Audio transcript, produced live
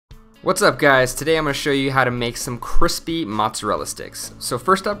What's up guys? Today I'm going to show you how to make some crispy mozzarella sticks. So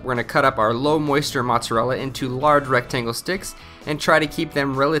first up, we're going to cut up our low moisture mozzarella into large rectangle sticks and try to keep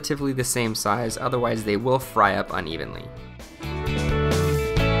them relatively the same size, otherwise they will fry up unevenly.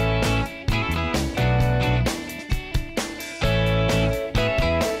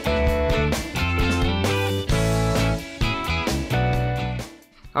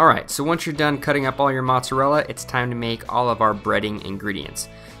 Alright, so once you're done cutting up all your mozzarella, it's time to make all of our breading ingredients.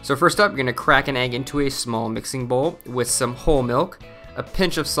 So first up, you're going to crack an egg into a small mixing bowl with some whole milk, a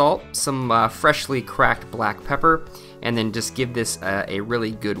pinch of salt, some freshly cracked black pepper, and then just give this a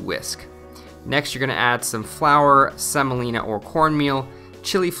really good whisk. Next, you're going to add some flour, semolina or cornmeal,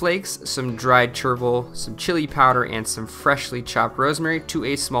 chili flakes, some dried chervil, some chili powder, and some freshly chopped rosemary to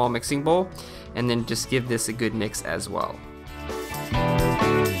a small mixing bowl, and then just give this a good mix as well.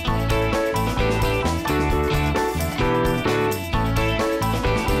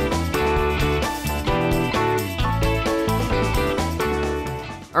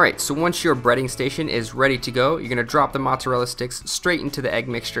 Alright, so once your breading station is ready to go, you're going to drop the mozzarella sticks straight into the egg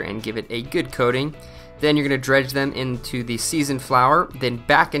mixture and give it a good coating. Then you're going to dredge them into the seasoned flour, then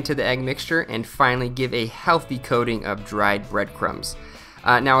back into the egg mixture, and finally give a healthy coating of dried breadcrumbs.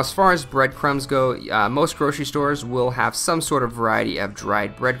 Now as far as breadcrumbs go, most grocery stores will have some sort of variety of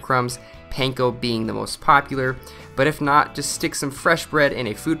dried breadcrumbs, panko being the most popular, but if not, just stick some fresh bread in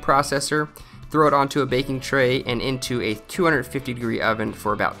a food processor, throw it onto a baking tray and into a 250-degree oven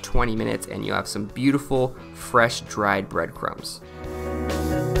for about 20 minutes and you'll have some beautiful, fresh, dried breadcrumbs.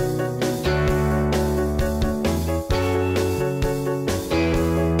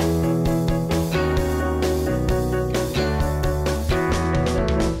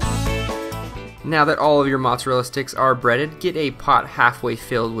 Now that all of your mozzarella sticks are breaded, get a pot halfway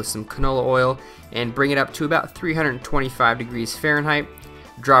filled with some canola oil and bring it up to about 325 degrees Fahrenheit.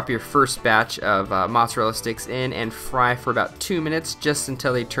 Drop your first batch of mozzarella sticks in and fry for about 2 minutes, just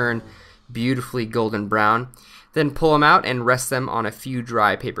until they turn beautifully golden brown. Then pull them out and rest them on a few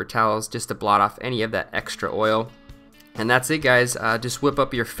dry paper towels just to blot off any of that extra oil. And that's it guys, just whip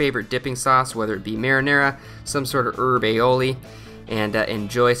up your favorite dipping sauce, whether it be marinara, some sort of herb aioli, and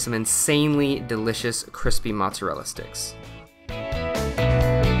enjoy some insanely delicious crispy mozzarella sticks.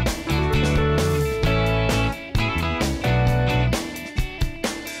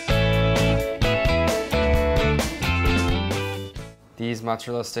 These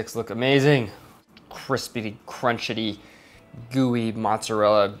mozzarella sticks look amazing. Crispy, crunchy, gooey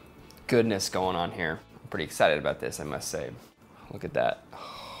mozzarella goodness going on here. I'm pretty excited about this, I must say. Look at that.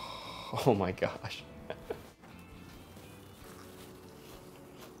 Oh my gosh.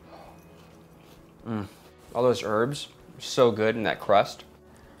 All those herbs are so good in that crust.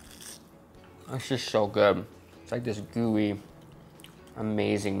 It's just so good. It's like this gooey,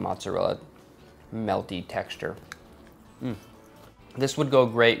 amazing mozzarella, melty texture. This would go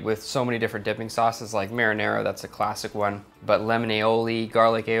great with so many different dipping sauces like marinara, that's a classic one, but lemon aioli,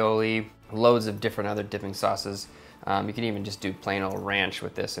 garlic aioli, loads of different other dipping sauces. You can even just do plain old ranch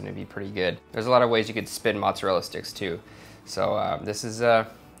with this and it'd be pretty good. There's a lot of ways you could spin mozzarella sticks too. So this is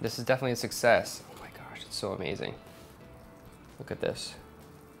definitely a success. Oh my gosh, it's so amazing. Look at this.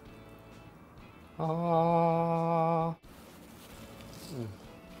 Oh.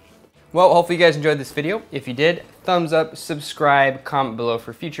 Well, hopefully you guys enjoyed this video. If you did, thumbs up, subscribe, comment below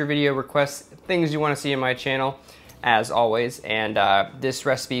for future video requests, things you want to see in my channel, as always. And this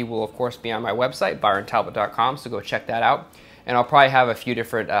recipe will, of course, be on my website, ByronTalbott.com, so go check that out. And I'll probably have a few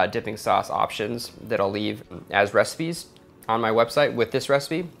different dipping sauce options that I'll leave as recipes on my website with this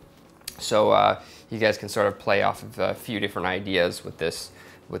recipe. So you guys can sort of play off of a few different ideas with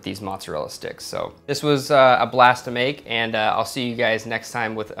these mozzarella sticks. So this was a blast to make, and I'll see you guys next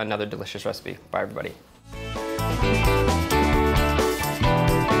time with another delicious recipe. Bye everybody.